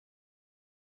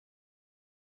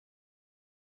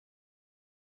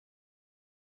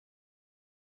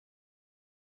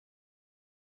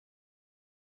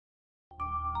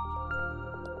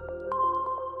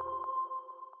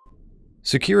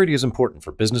Security is important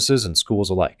for businesses and schools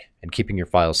alike, and keeping your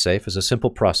files safe is a simple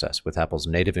process with Apple's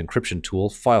native encryption tool,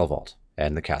 FileVault,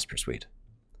 and the Casper suite.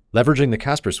 Leveraging the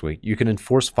Casper suite, you can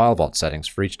enforce FileVault settings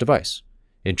for each device,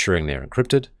 ensuring they are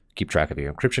encrypted, keep track of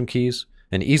your encryption keys,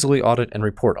 and easily audit and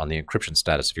report on the encryption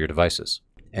status of your devices.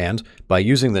 And by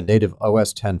using the native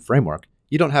OS X framework,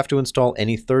 you don't have to install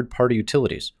any third-party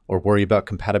utilities or worry about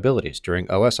compatibilities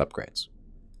during OS upgrades.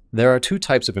 There are two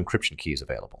types of encryption keys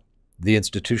available: the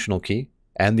institutional key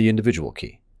and the individual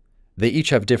key. They each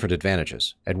have different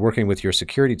advantages, and working with your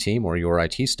security team or your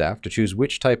IT staff to choose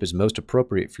which type is most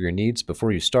appropriate for your needs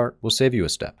before you start will save you a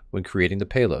step when creating the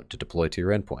payload to deploy to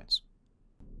your endpoints.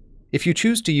 If you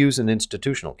choose to use an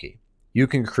institutional key, you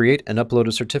can create and upload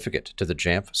a certificate to the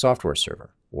Jamf software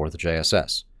server, or the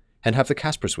JSS, and have the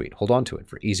Casper suite hold on to it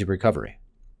for easy recovery.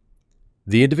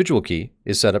 The individual key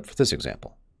is set up for this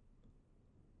example.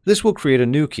 This will create a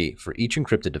new key for each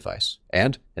encrypted device,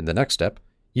 and, in the next step,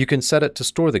 you can set it to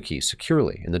store the key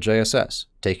securely in the JSS,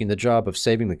 taking the job of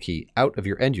saving the key out of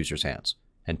your end user's hands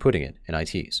and putting it in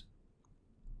IT's.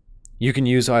 You can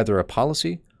use either a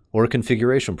policy or a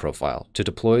configuration profile to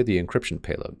deploy the encryption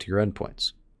payload to your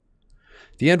endpoints.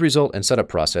 The end result and setup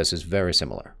process is very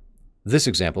similar. This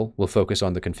example will focus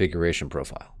on the configuration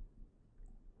profile.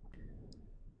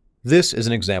 This is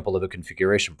an example of a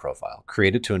configuration profile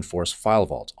created to enforce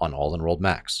FileVault on all enrolled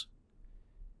Macs.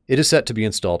 It is set to be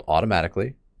installed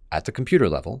automatically at the computer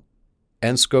level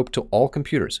and scoped to all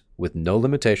computers with no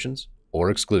limitations or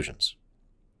exclusions.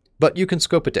 But you can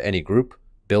scope it to any group,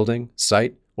 building,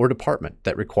 site, or department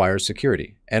that requires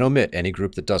security and omit any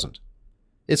group that doesn't.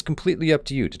 It's completely up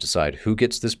to you to decide who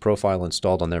gets this profile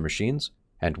installed on their machines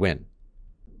and when.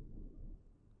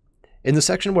 In the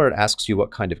section where it asks you what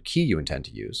kind of key you intend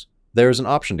to use, there is an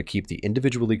option to keep the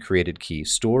individually created key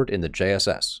stored in the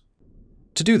JSS.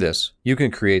 To do this, you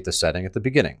can create the setting at the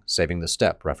beginning, saving the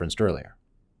step referenced earlier.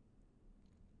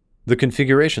 The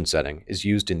configuration setting is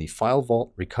used in the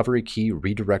FileVault recovery key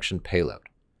redirection payload.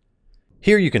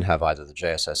 Here you can have either the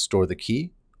JSS store the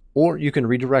key, or you can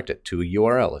redirect it to a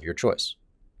URL of your choice.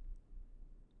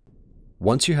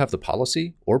 Once you have the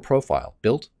policy or profile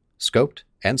built, scoped,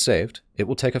 and saved, it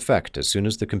will take effect as soon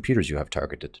as the computers you have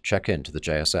targeted check in to the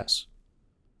JSS.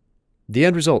 The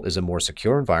end result is a more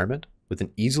secure environment with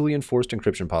an easily enforced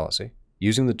encryption policy,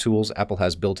 using the tools Apple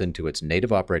has built into its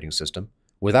native operating system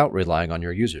without relying on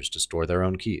your users to store their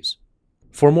own keys.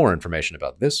 For more information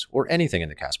about this or anything in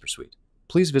the Casper suite,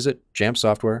 please visit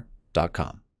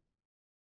jampsoftware.com.